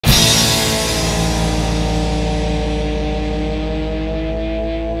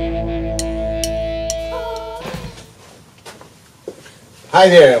Hi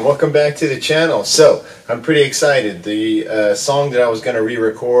there, and welcome back to the channel. So, I'm pretty excited. The song that I was going to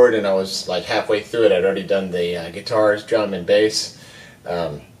re-record, and I was like halfway through it. I'd already done the guitars, drum, and bass.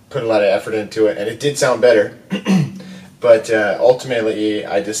 Put a lot of effort into it, and it did sound better. But ultimately,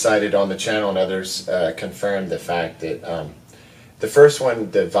 I decided on the channel, and others confirmed the fact that the first one,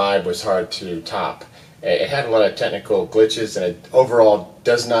 the vibe was hard to top. It had a lot of technical glitches, and it overall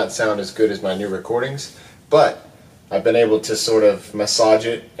does not sound as good as my new recordings. But I've been able to sort of massage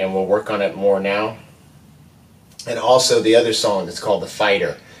it, and we'll work on it more now. And also the other song that's called The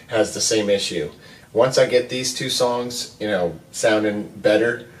Fighter has the same issue. Once I get these two songs, sounding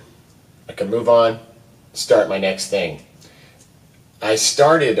better, I can move on, start my next thing. I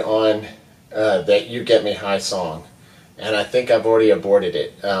started on that You Get Me High song, and I think I've already aborted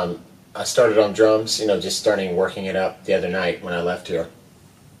it. I started on drums, just starting working it up the other night when I left here.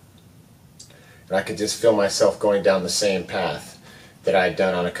 And I could just feel myself going down the same path that I had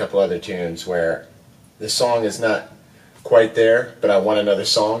done on a couple other tunes where the song is not quite there, but I want another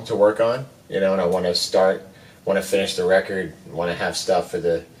song to work on, and I want to finish the record, want to have stuff for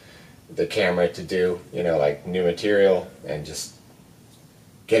the camera to do, like new material, and just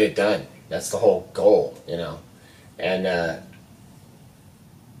get it done. That's the whole goal, And I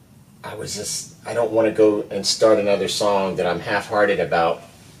don't want to go and start another song that I'm half-hearted about,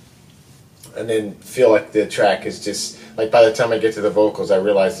 and then feel like the track is just, like by the time I get to the vocals I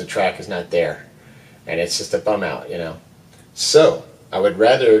realize the track is not there and it's just a bum out, So I would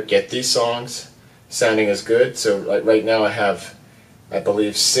rather get these songs sounding as good. So like right now I have, I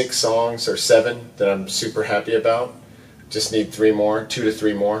believe, 6 songs or 7 that I'm super happy about. Just need 3 more, 2 to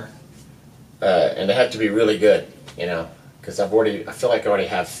 3 more, and they have to be really good, because I feel like I already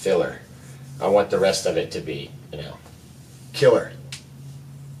have filler. I want the rest of it to be, killer.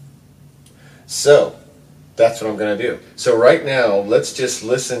 So, that's what I'm going to do. So right now, let's just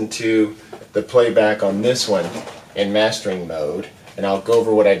listen to the playback on this one in mastering mode, and I'll go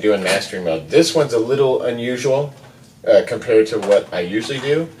over what I do in mastering mode. This one's a little unusual compared to what I usually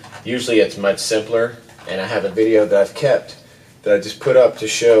do. Usually it's much simpler, and I have a video that I've kept that I just put up to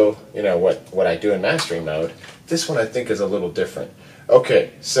show, what I do in mastering mode. This one I think is a little different.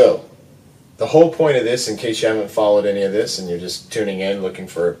 Okay, so the whole point of this, in case you haven't followed any of this and you're just tuning in looking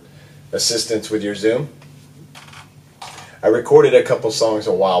for assistance with your Zoom, I recorded a couple songs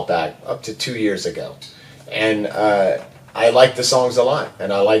a while back, up to 2 years ago, and I liked the songs a lot,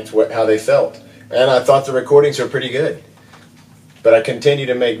 and I liked how they felt, and I thought the recordings were pretty good. But I continue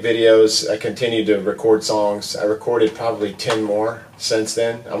to make videos, I continue to record songs. I recorded probably 10 more since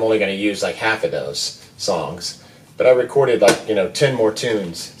then. I'm only going to use like half of those songs, but I recorded like 10 more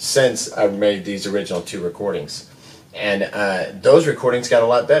tunes since I made these original 2 recordings, and those recordings got a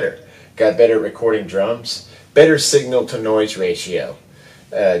lot better. Got better at recording drums, better signal to noise ratio,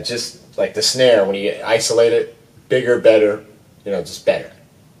 just like the snare, when you isolate it, bigger, better, just better.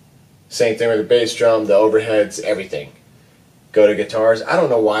 Same thing with the bass drum, the overheads, everything. Go to guitars. I don't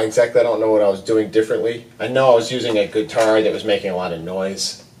know why exactly, I don't know what I was doing differently. I know I was using a guitar that was making a lot of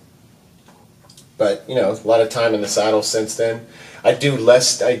noise, but a lot of time in the saddle since then. I do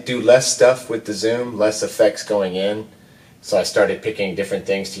less stuff with the Zoom, less effects going in. So I started picking different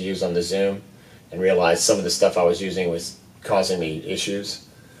things to use on the Zoom and realized some of the stuff I was using was causing me issues.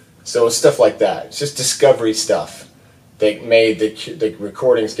 So it's stuff like that. It's just discovery stuff that made the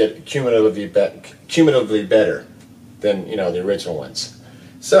recordings get cumulatively better than the original ones.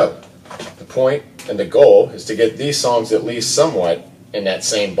 So the point and the goal is to get these songs at least somewhat in that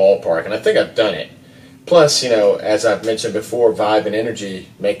same ballpark, and I think I've done it. Plus, as I've mentioned before, vibe and energy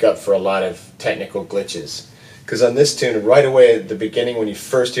make up for a lot of technical glitches. Because on this tune, right away at the beginning, when you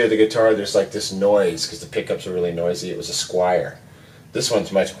first hear the guitar, there's like this noise because the pickups are really noisy. It was a Squire. This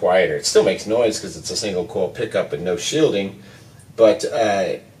one's much quieter. It still makes noise because it's a single coil pickup and no shielding, but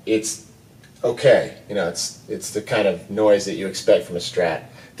it's okay. It's the kind of noise that you expect from a Strat.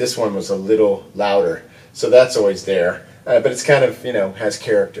 This one was a little louder, so that's always there. But it's kind of, has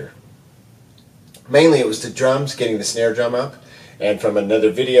character. Mainly it was the drums, getting the snare drum up, and from another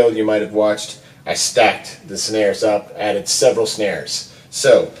video you might have watched, I stacked the snares up, added several snares.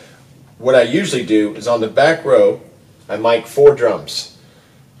 So what I usually do is on the back row, I mic 4 drums,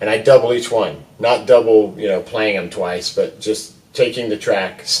 and I double each one. Not double, playing them twice, but just taking the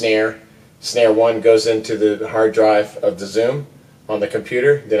track, snare 1 goes into the hard drive of the Zoom on the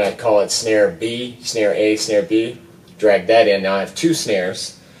computer, then I call it snare B, snare A, snare B, drag that in. Now I have 2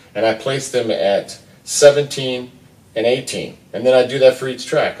 snares, and I place them at 17 and 18, and then I do that for each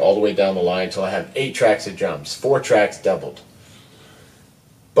track all the way down the line until I have 8 tracks of drums, 4 tracks doubled.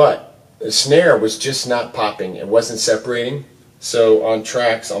 But the snare was just not popping, it wasn't separating, So on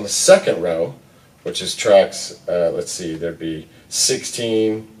tracks on the second row, which is tracks, let's see, there'd be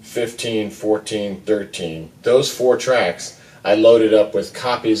 16, 15, 14, 13. Those 4 tracks I loaded up with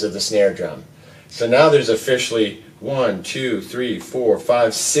copies of the snare drum. So now there's officially 1, 2, 3, 4,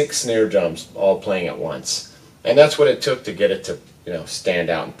 5, 6 snare drums all playing at once. And that's what it took to get it to, stand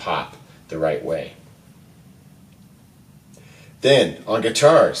out and pop the right way. Then on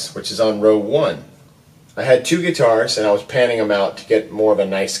guitars, which is on row 1, I had 2 guitars and I was panning them out to get more of a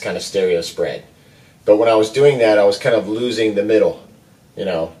nice kind of stereo spread. But when I was doing that, I was kind of losing the middle,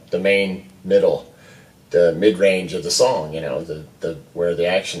 the main middle, the mid-range of the song, the where the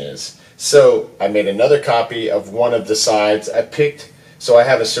action is. So I made another copy of one of the sides. So I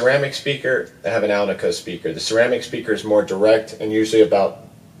have a ceramic speaker, I have an Alnico speaker. The ceramic speaker is more direct and usually about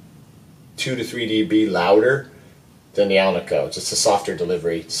 2 to 3 dB louder than the Alnico. It's just a softer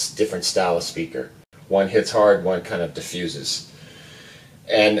delivery, it's a different style of speaker. One hits hard, one kind of diffuses.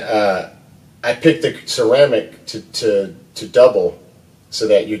 And I picked the ceramic to double so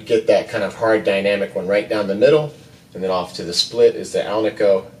that you'd get that kind of hard dynamic one right down the middle, and then off to the split is the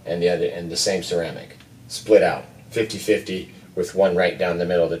Alnico and the same ceramic. Split out, 50-50 with one right down the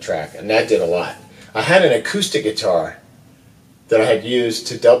middle of the track, and that did a lot. I had an acoustic guitar that I had used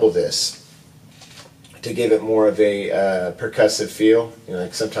to double this to give it more of a percussive feel.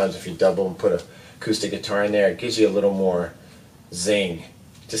 Like sometimes if you double and put an acoustic guitar in there, it gives you a little more zing.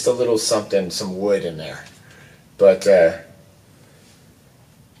 Just a little something, some wood in there. But it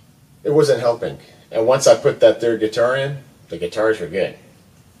wasn't helping. And once I put that third guitar in, the guitars were good.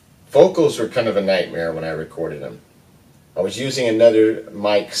 Vocals were kind of a nightmare when I recorded them. I was using another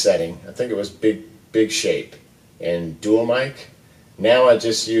mic setting. I think it was Big Shape and dual mic. Now I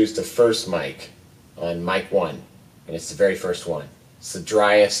just used the first mic on mic 1. And it's the very first one. It's the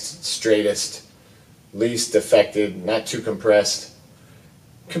driest, straightest, least affected, not too compressed.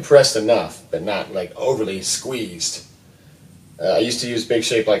 Compressed enough, but not like overly squeezed. I used to use Big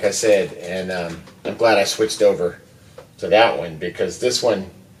Shape, like I said, and I'm glad I switched over to that one because this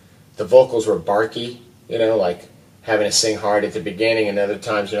one, the vocals were barky, like having to sing hard at the beginning, and other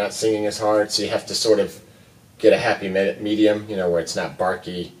times you're not singing as hard, so you have to sort of get a happy medium, where it's not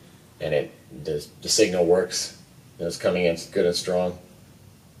barky and the signal works, it's coming in good and strong.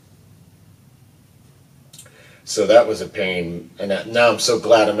 So that was a pain, and now I'm so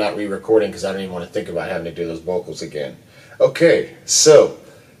glad I'm not re-recording because I don't even want to think about having to do those vocals again. Okay, so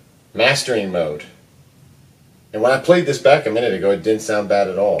mastering mode. And when I played this back a minute ago, it didn't sound bad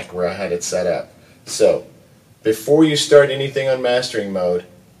at all where I had it set up. So before you start anything on mastering mode,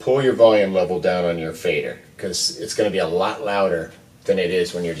 pull your volume level down on your fader because it's going to be a lot louder than it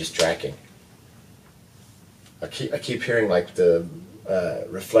is when you're just tracking. I keep hearing like the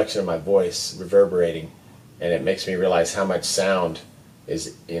reflection of my voice reverberating. And it makes me realize how much sound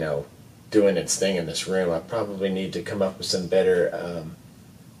is, doing its thing in this room. I probably need to come up with some better,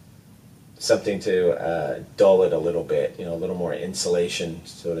 something to dull it a little bit, a little more insulation,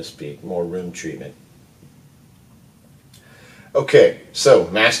 so to speak, more room treatment. Okay, so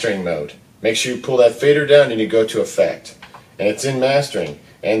mastering mode. Make sure you pull that fader down and you go to effect. And it's in mastering.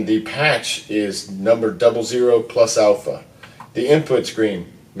 And the patch is number 00 plus alpha. The input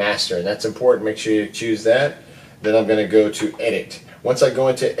screen, master, and that's important. Make sure you choose that. Then I'm going to go to edit. Once I go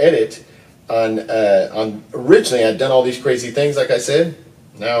into edit, originally I'd done all these crazy things like I said.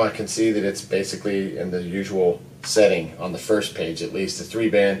 Now I can see that it's basically in the usual setting on the first page, at least. The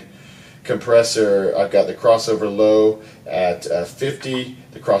 3-band compressor, I've got the crossover low at 50,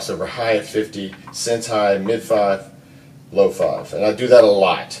 the crossover high at 50, synth high, mid 5, low 5, and I do that a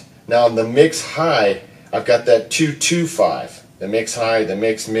lot. Now on the mix high, I've got that 2, 2, 5. The mix high, the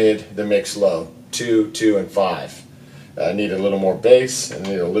mix mid, the mix low. 2, 2, and 5. I need a little more bass and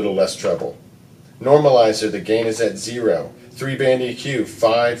need a little less treble. Normalizer, the gain is at 0. 3-band EQ,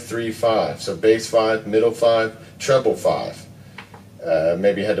 5, 3, 5. So bass 5, middle 5, treble 5.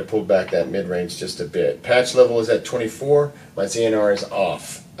 Maybe had to pull back that mid-range just a bit. Patch level is at 24. My ZNR is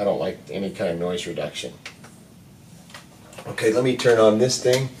off. I don't like any kind of noise reduction. Okay, let me turn on this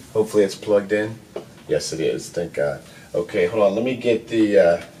thing. Hopefully it's plugged in. Yes, it is. Thank God. Okay, hold on. Let me get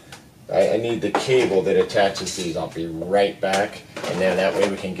the, I need the cable that attaches these. I'll be right back. And then that way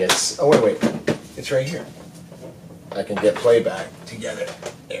we can get, oh, wait. It's right here. I can get playback together.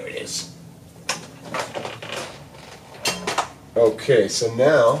 There it is. Okay, so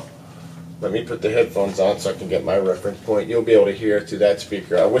now, let me put the headphones on so I can get my reference point. You'll be able to hear through that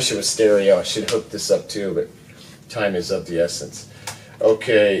speaker. I wish it was stereo. I should hook this up too, but time is of the essence.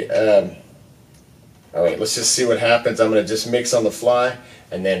 Okay, all right, let's just see what happens. I'm going to just mix on the fly,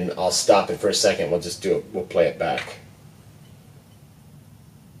 and then I'll stop it for a second. We'll just do it. We'll play it back.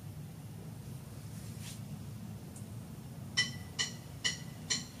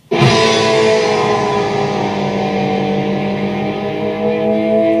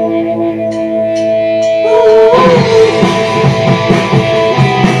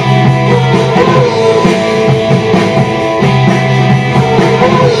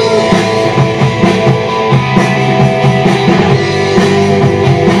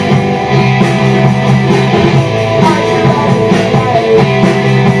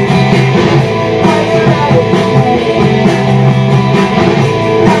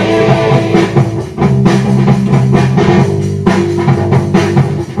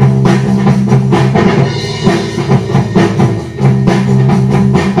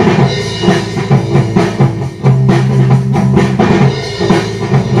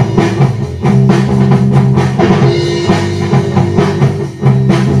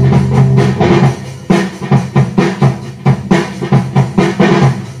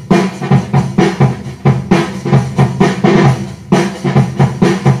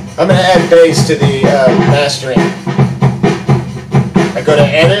 I'm going to add bass to the mastering. I go to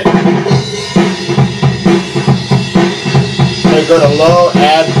edit. I'm going to go to low,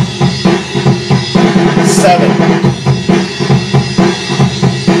 add 7.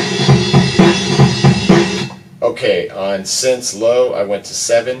 Okay, on synths low, I went to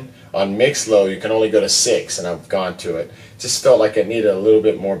 7. On mix low, you can only go to 6, and I've gone to it. Just felt like it needed a little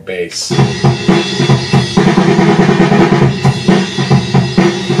bit more bass.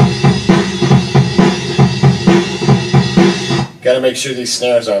 Got to make sure these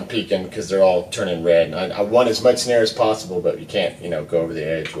snares aren't peaking because they're all turning red. And I want as much snare as possible, but you can't, you know, go over the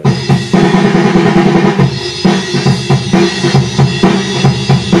edge with it.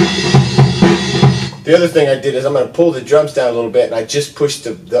 The other thing I did is I'm going to pull the drums down a little bit, and I just pushed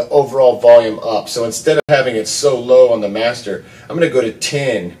the overall volume up. So instead of having it so low on the master, I'm going to go to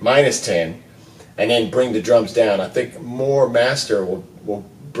 10, minus 10, and then bring the drums down. I think more master will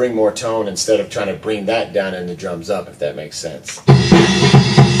bring more tone instead of trying to bring that down and the drums up, if that makes sense.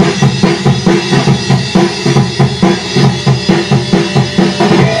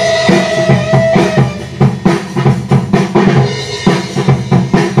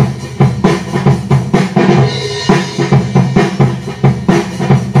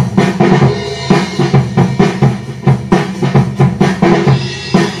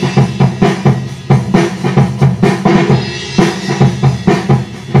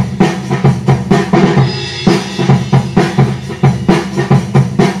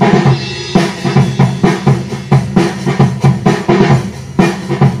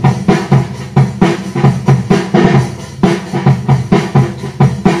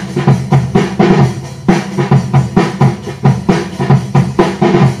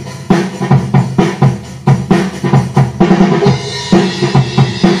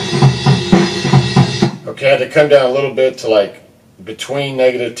 Okay, I had to come down a little bit to like between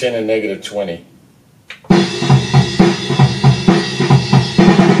 -10 and -20.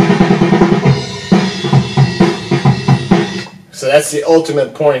 So that's the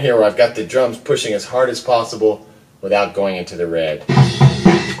ultimate point here, where I've got the drums pushing as hard as possible without going into the red.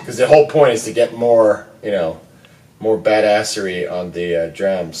 Because the whole point is to get more, you know, more badassery on the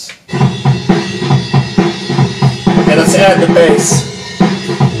drums. Okay, let's add the bass.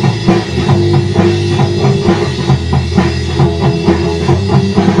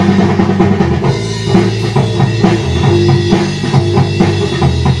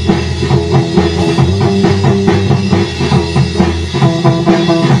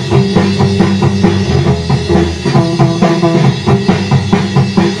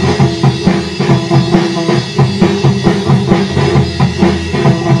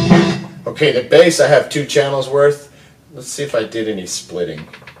 Okay, the bass I have 2 channels worth. Let's see if I did any splitting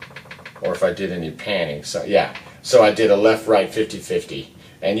or if I did any panning. So yeah, so I did a left-right 50-50,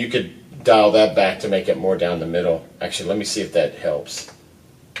 and you could dial that back to make it more down the middle. Actually, let me see if that helps.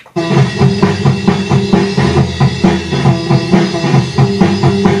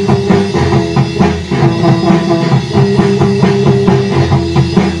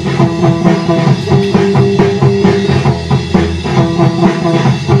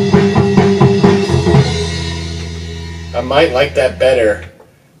 I might like that better,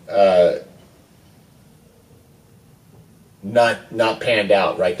 not panned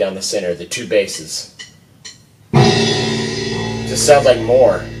out right down the center, the 2 basses. Just sounds like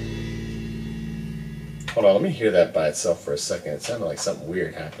more. Hold on, let me hear that by itself for a second. It sounded like something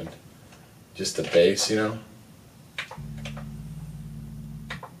weird happened. Just the bass, you know?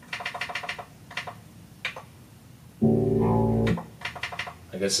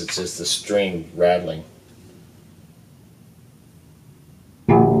 I guess it's just the string rattling.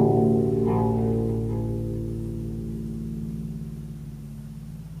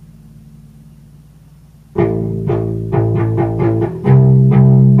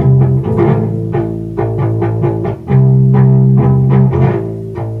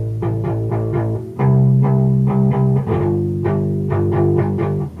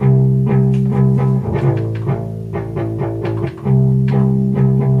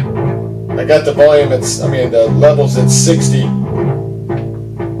 I got the volume, the levels at 60.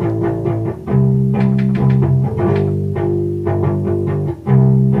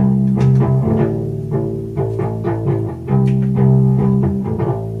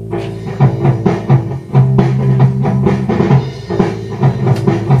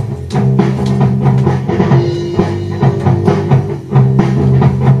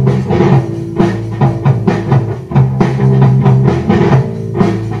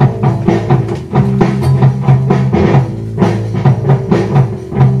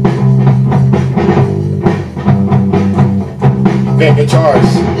 and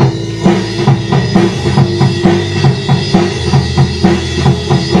guitars.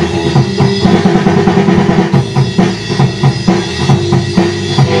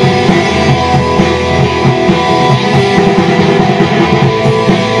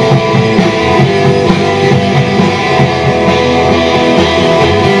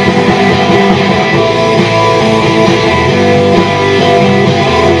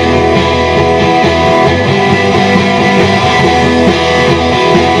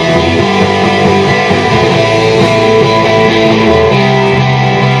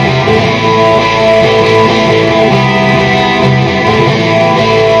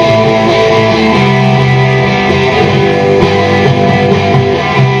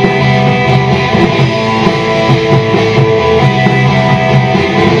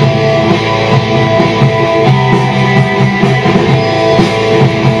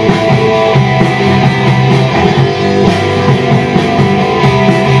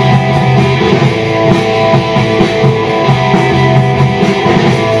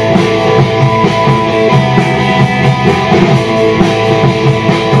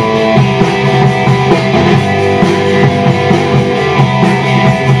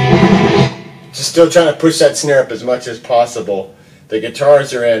 Still trying to push that snare up as much as possible. The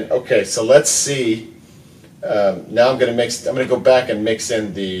guitars are in. Okay, so let's see. Now I'm going to mix. I'm going to go back and mix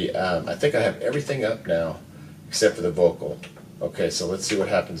in the. I think I have everything up now, except for the vocal. Okay, so let's see what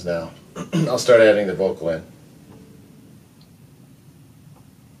happens now. I'll start adding the vocal in.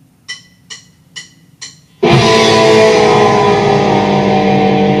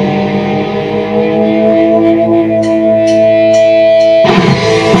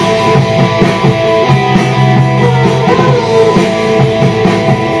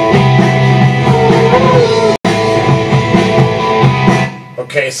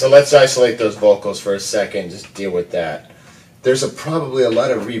 Okay, so let's isolate those vocals for a second, just deal with that. There's probably a lot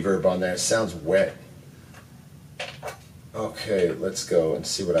of reverb on there. It sounds wet. Okay, let's go and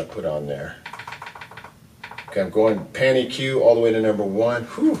see what I put on there. Okay, I'm going pan EQ all the way to number 1.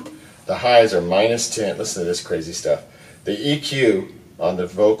 Whew. The highs are -10. Listen to this crazy stuff. The EQ on the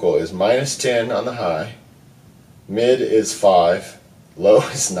vocal is -10 on the high. Mid is 5. Low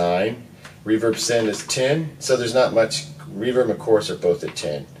is 9. Reverb send is 10. So there's not much. Reverb and chorus are both at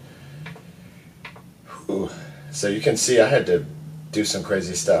 10. Whew. So you can see I had to do some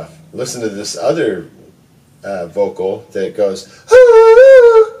crazy stuff. Listen to this other vocal that goes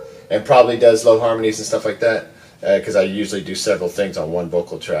and probably does low harmonies and stuff like that, because I usually do several things on one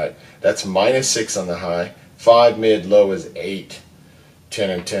vocal track. That's -6 on the high, 5 mid, low is 8, 10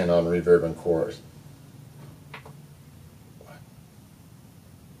 and 10 on reverb and chorus.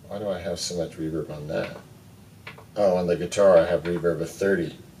 Why do I have so much reverb on that? Oh, on the guitar I have reverb of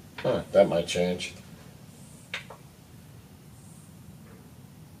 30. Huh, that might change.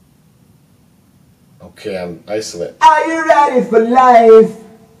 Okay, I'm isolating. Are you ready for life?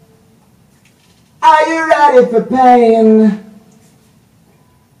 Are you ready for pain?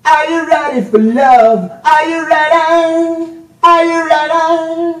 Are you ready for love? Are you ready? Are you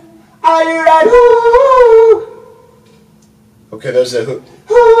ready? Are you ready? Ooh. Okay, there's a hook.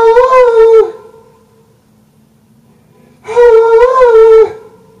 Ooh. Ooh.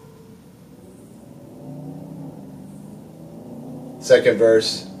 Second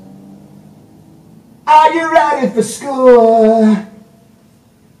verse. Are you ready for school?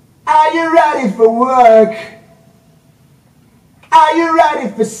 Are you ready for work? Are you ready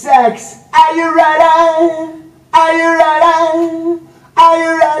for sex? Are you ready? Are you ready? Are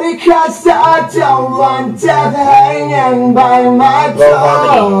you ready? 'Cause I don't want death hanging by my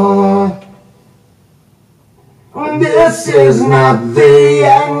door. This is not the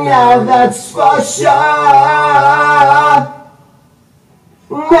end, yeah, that's for sure.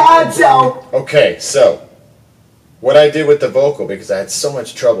 I don't. Okay, so what I did with the vocal, because I had so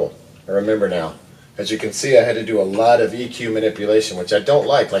much trouble, I remember now. As you can see, I had to do a lot of EQ manipulation, which I don't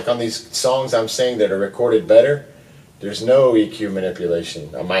like. Like on these songs I'm saying that are recorded better, there's no EQ manipulation.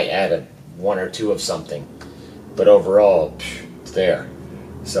 I might add one or two of something, but overall, it's there.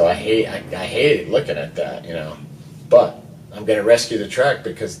 So I hated looking at that, you know. But I'm going to rescue the track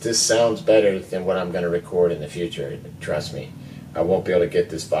because this sounds better than what I'm going to record in the future. Trust me, I won't be able to get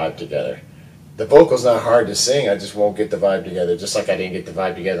this vibe together. The vocal's not hard to sing, I just won't get the vibe together, just like I didn't get the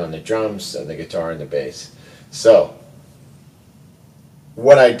vibe together on the drums and the guitar and the bass. So,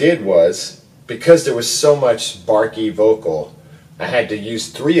 what I did was, because there was so much barky vocal, I had to use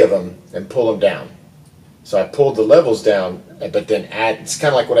 3 of them and pull them down. So I pulled the levels down, but then it's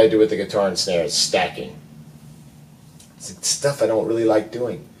kind of like what I do with the guitar and snare, it's stacking. It's stuff I don't really like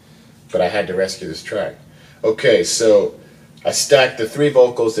doing, but I had to rescue this track. Okay, so I stack the 3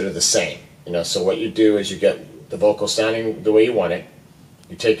 vocals that are the same. You know, so what you do is you get the vocal sounding the way you want it.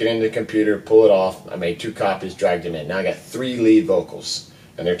 You take it into the computer, pull it off. I made 2 copies, dragged them in. Now I got 3 lead vocals,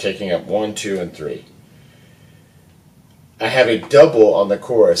 and they're taking up 1, 2, and 3. I have a double on the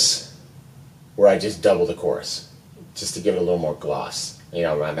chorus where I just double the chorus, just to give it a little more gloss. You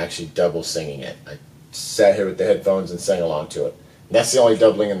know, I'm actually double singing it. I sat here with the headphones and sang along to it. And that's the only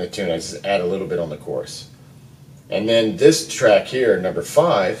doubling in the tune. I just add a little bit on the chorus. And then this track here, number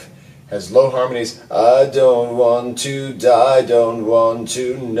 5, has low harmonies. I don't want to die, don't want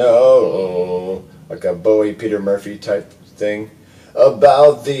to know. Like a Bowie, Peter Murphy type thing.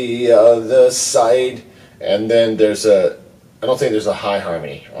 About the other side. And then there's a, I don't think there's a high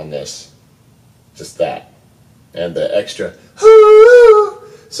harmony on this. Just that. And the extra,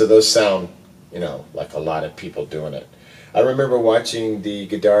 so those sound, you know, like a lot of people doing it. I remember watching the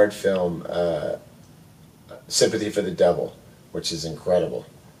Godard film, Sympathy for the Devil, which is incredible.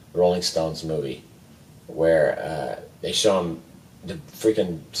 Rolling Stones movie, where they show them the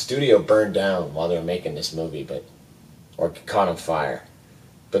freaking studio burned down while they were making this movie, or caught on fire.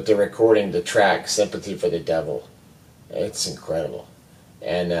 But they're recording the track Sympathy for the Devil. It's incredible.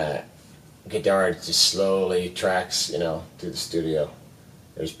 And Godard just slowly tracks, you know, through the studio.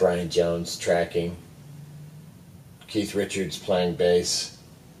 There's Brian Jones tracking, Keith Richards playing bass,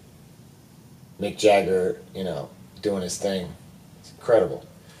 Mick Jagger, you know, doing his thing. It's incredible.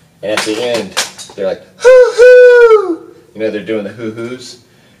 And at the end, they're like, hoo-hoo! You know, they're doing the hoo-hoos.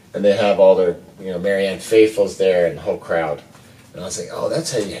 And they have all their, you know, Marianne Faithfull's there and the whole crowd. And I was like, oh,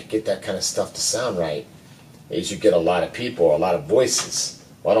 that's how you get that kind of stuff to sound right, is you get a lot of people, a lot of voices.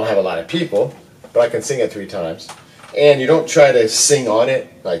 Well, I don't have a lot of people, but I can sing it 3 times. And you don't try to sing on it,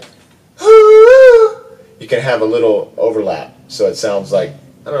 like, hoo-hoo! You can have a little overlap. So it sounds like,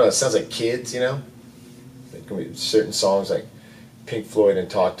 I don't know, it sounds like kids, you know? There can be certain songs like Pink Floyd and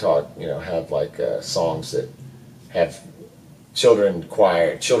Talk Talk, you know, have like songs that have children's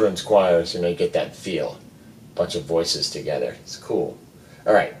choirs, you know, you get that feel. A bunch of voices together. It's cool.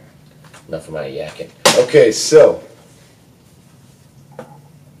 All right, enough of my yakking. Okay, so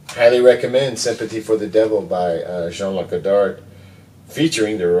highly recommend Sympathy for the Devil by Jean-Luc Godard,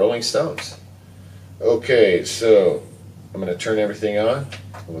 featuring the Rolling Stones. Okay, so I'm going to turn everything on,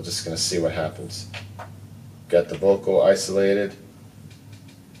 and we're just going to see what happens. Got the vocal isolated.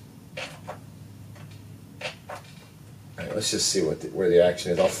 All right, let's just see where the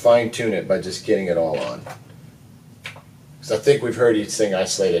action is. I'll fine-tune it by just getting it all on. Because I think we've heard each thing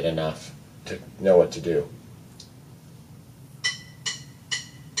isolated enough to know what to do.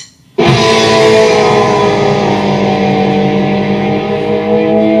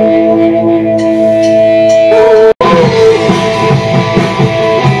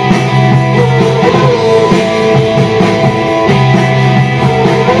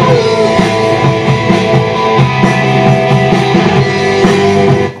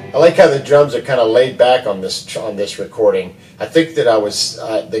 I like how the drums are kind of laid back on this recording. I think that I was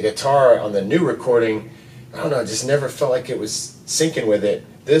the guitar on the new recording, I don't know, I just never felt like it was syncing with it.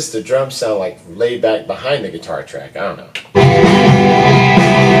 The drums sound like laid back behind the guitar track. I don't know.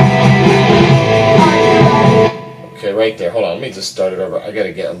 Okay, right there. Hold on, let me just start it over. I got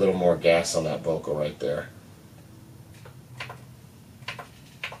to get a little more gas on that vocal right there.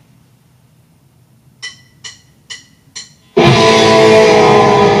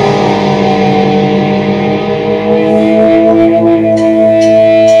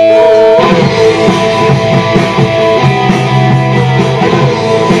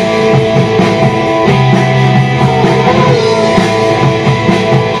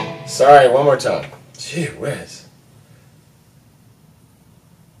 Sorry, one more time. Gee whiz.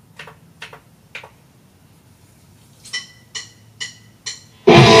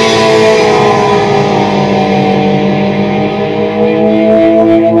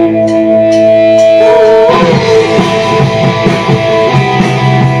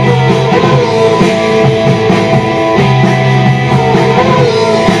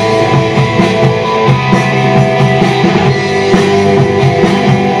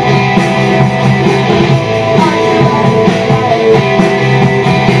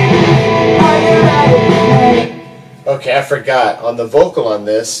 Okay, I forgot. On the vocal on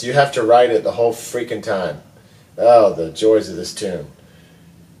this, you have to write it the whole freaking time. Oh, the joys of this tune.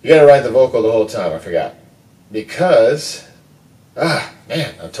 You gotta write the vocal the whole time, I forgot. Because,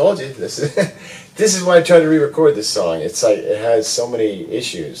 man, I told you, this is, this is why I tried to re-record this song. It's like, it has so many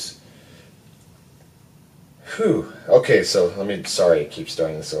issues. Whew. Okay, so sorry, keep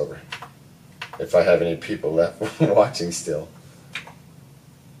starting this over. If I have any people left watching still.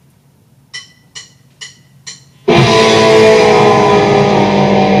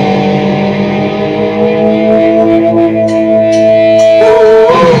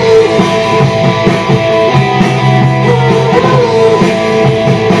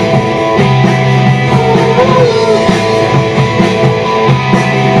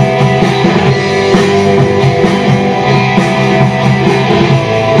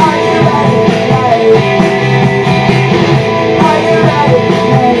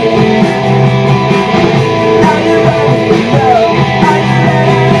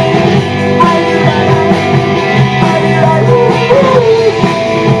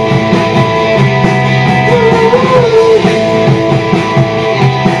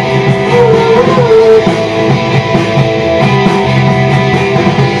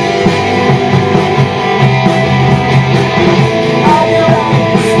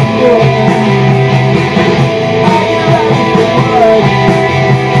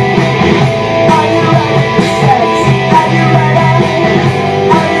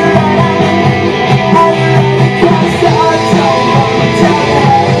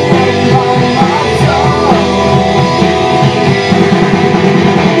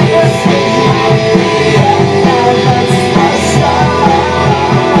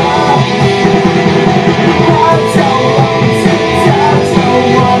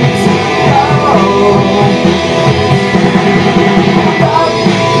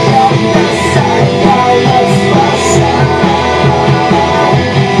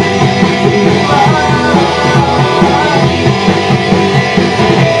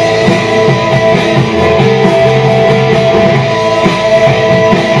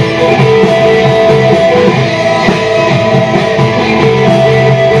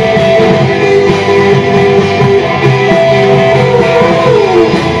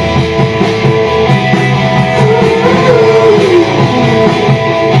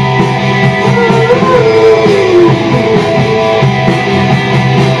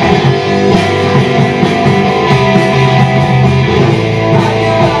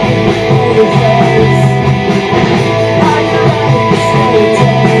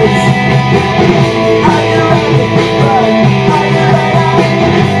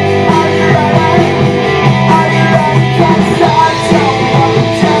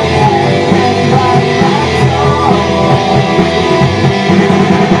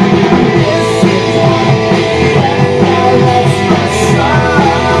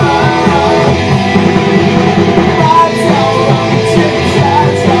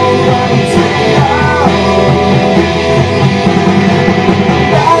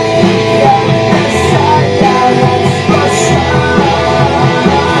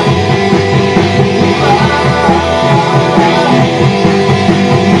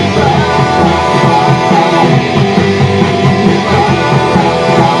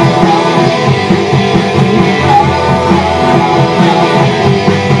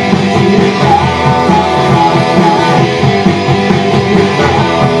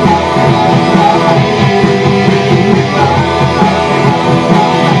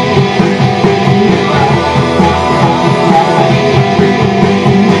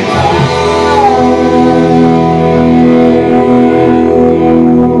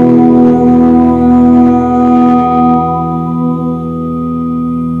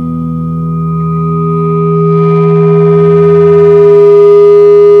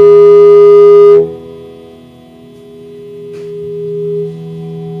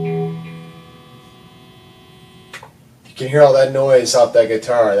 hear all that noise off that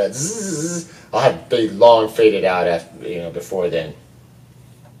guitar, that zzz, I'll have be long faded out after, you know, before then.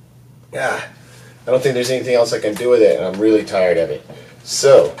 Yeah, I don't think there's anything else I can do with it, and I'm really tired of it.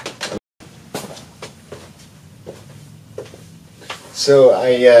 So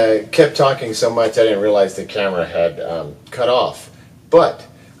I kept talking so much I didn't realize the camera had cut off. But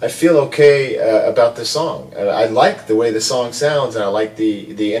I feel okay about the song. I like the way the song sounds, and I like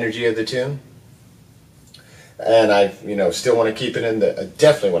the energy of the tune. And I, you know, still want to keep it in the. I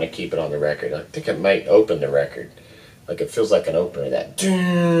definitely want to keep it on the record. I think it might open the record, like it feels like an opener. That,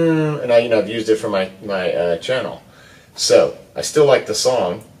 and I've used it for my channel. So I still like the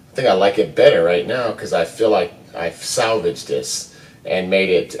song. I think I like it better right now because I feel like I've salvaged this and made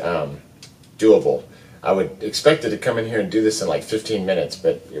it doable. I would expect it to come in here and do this in like 15 minutes,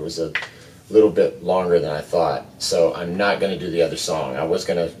 but it was a little bit longer than I thought. So I'm not going to do the other song. I was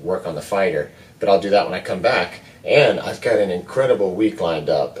going to work on the Fighter, but I'll do that when I come back. And I've got an incredible week lined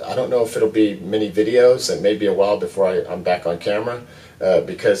up. I don't know if it'll be many videos, and maybe a while before I'm back on camera,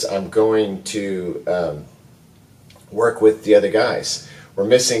 because I'm going to work with the other guys. We're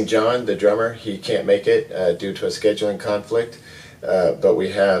missing John, the drummer. He can't make it due to a scheduling conflict. But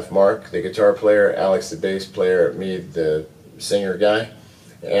we have Mark, the guitar player, Alex, the bass player, me, the singer guy.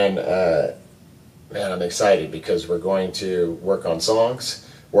 And man, I'm excited because we're going to work on songs,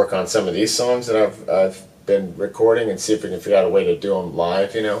 work on some of these songs that I've been recording, and see if we can figure out a way to do them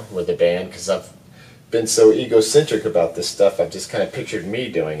live, you know, with the band, because I've been so egocentric about this stuff. I've just kind of pictured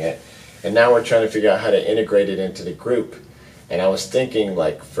me doing it, and now we're trying to figure out how to integrate it into the group. And I was thinking,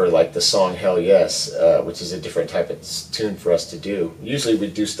 like, for like the song Hell Yes, which is a different type of tune for us to do. Usually we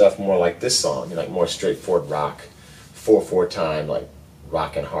do stuff more like this song, you know, like more straightforward rock, 4/4 time, like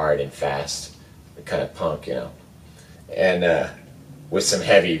rocking hard and fast, kind of punk, you know, and with some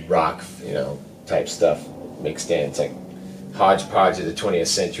heavy rock, you know, type stuff mixed in. It's like hodgepodge of the 20th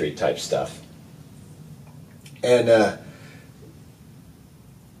century type stuff. And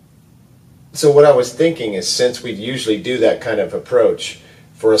so what I was thinking is, since we usually do that kind of approach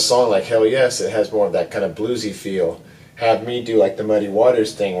for a song like Hell Yes, it has more of that kind of bluesy feel. Have me do like the Muddy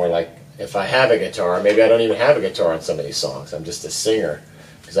Waters thing, where like if I have a guitar, maybe I don't even have a guitar on some of these songs. I'm just a singer,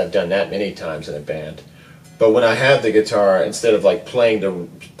 because I've done that many times in a band. But when I have the guitar, instead of like playing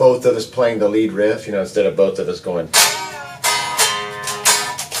both of us playing the lead riff, you know, instead of both of us going,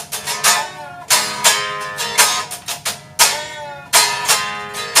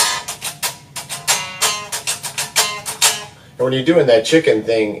 and when you're doing that chicken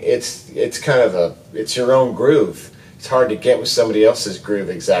thing, it's kind of it's your own groove. It's hard to get with somebody else's groove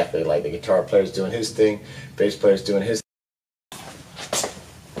exactly. Like the guitar player's doing his thing, bass player's doing his.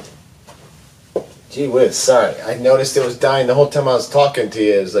 Gee whiz, sorry. I noticed it was dying the whole time I was talking to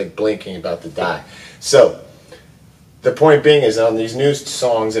you. It was like blinking, about to die. So the point being is, on these new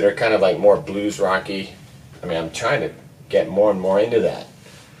songs that are kind of like more blues rocky, I mean, I'm trying to get more and more into that.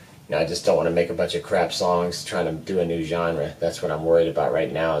 You know, I just don't want to make a bunch of crap songs trying to do a new genre. That's what I'm worried about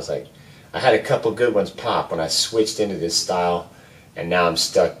right now. Is like, I had a couple good ones pop when I switched into this style, and now I'm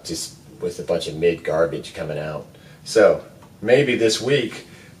stuck just with a bunch of mid garbage coming out. So maybe this week,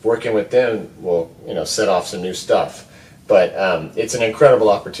 working with them will, you know, set off some new stuff. But it's an incredible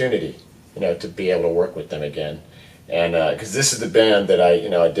opportunity, you know, to be able to work with them again. And because this is the band that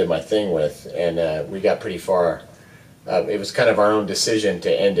I did my thing with, and we got pretty far. It was kind of our own decision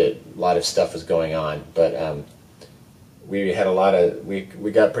to end it. A lot of stuff was going on, but we had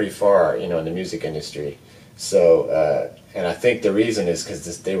we got pretty far, you know, in the music industry. So and I think the reason is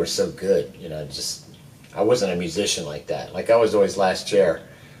because they were so good, you know. I wasn't a musician like that. Like, I was always last chair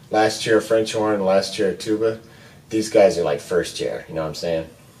French horn, last chair tuba. These guys are like first chair, you know what I'm saying?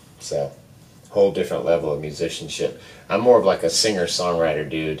 So whole different level of musicianship. I'm more of like a singer-songwriter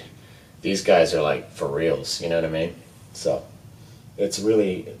dude. These guys are like for reals, you know what I mean? So it's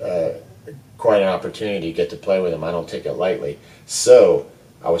really quite an opportunity to get to play with them. I don't take it lightly. So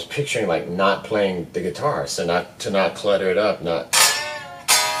I was picturing like not playing the guitar, so not clutter it up,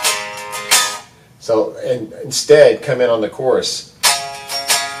 so, and instead come in on the chorus.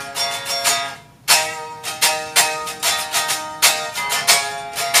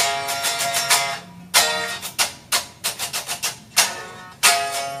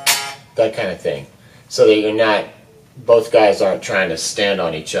 That kind of thing, so that you're not, both guys aren't trying to stand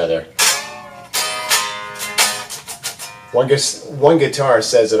on each other. One guitar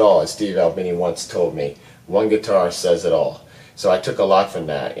says it all, as Steve Albini once told me. One guitar says it all. So I took a lot from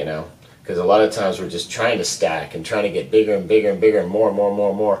that, you know, because a lot of times we're just trying to stack and trying to get bigger and bigger and bigger and more and more and more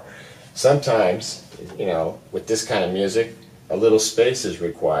and more. Sometimes, you know, with this kind of music, a little space is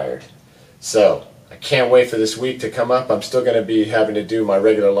required. So I can't wait for this week to come up. I'm still going to be having to do my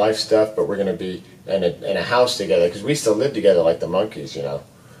regular life stuff, but we're going to be in a house together, because we still live together like the monkeys, you know.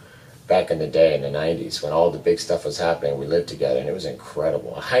 Back in the day, in the 90s, when all the big stuff was happening, we lived together, and it was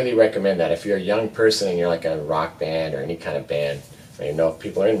incredible. I highly recommend that. If you're a young person and you're like in a rock band or any kind of band, I don't even know if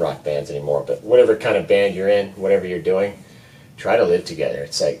people are in rock bands anymore, but whatever kind of band you're in, whatever you're doing, try to live together.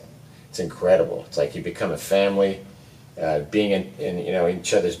 It's like, it's incredible. It's like you become a family. Being in you know,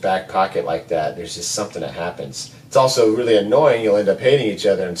 each other's back pocket like that, there's just something that happens. It's also really annoying. You'll end up hating each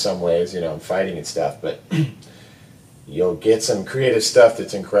other in some ways, you know, and fighting and stuff, but you'll get some creative stuff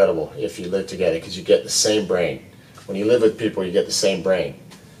that's incredible if you live together, because you get the same brain. When you live with people, you get the same brain.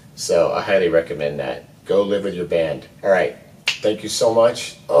 So I highly recommend that. Go live with your band. All right. Thank you so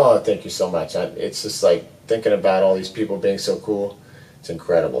much. Oh, thank you so much. It's just like thinking about all these people being so cool. It's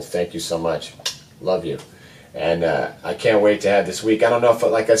incredible. Thank you so much. Love you. And I can't wait to have this week. I don't know if,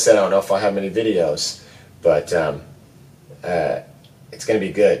 like I said, I don't know if I'll have many videos, but it's going to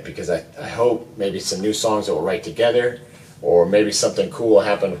be good, because I hope maybe some new songs that we'll write together, or maybe something cool will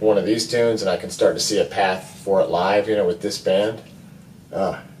happen with one of these tunes and I can start to see a path for it live, you know, with this band.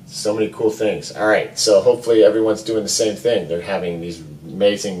 So many cool things. Alright, so hopefully everyone's doing the same thing. They're having these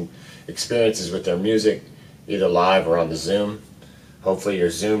amazing experiences with their music, either live or on the Zoom. Hopefully your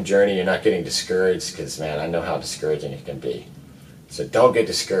Zoom journey, you're not getting discouraged, because, man, I know how discouraging it can be. So don't get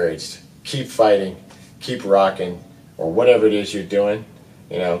discouraged. Keep fighting. Keep rocking. Or whatever it is you're doing,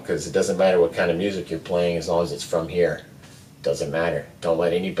 you know, because it doesn't matter what kind of music you're playing as long as it's from here. It doesn't matter. Don't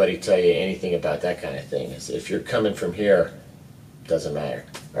let anybody tell you anything about that kind of thing. If you're coming from here, it doesn't matter.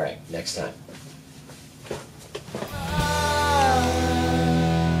 All right, next time.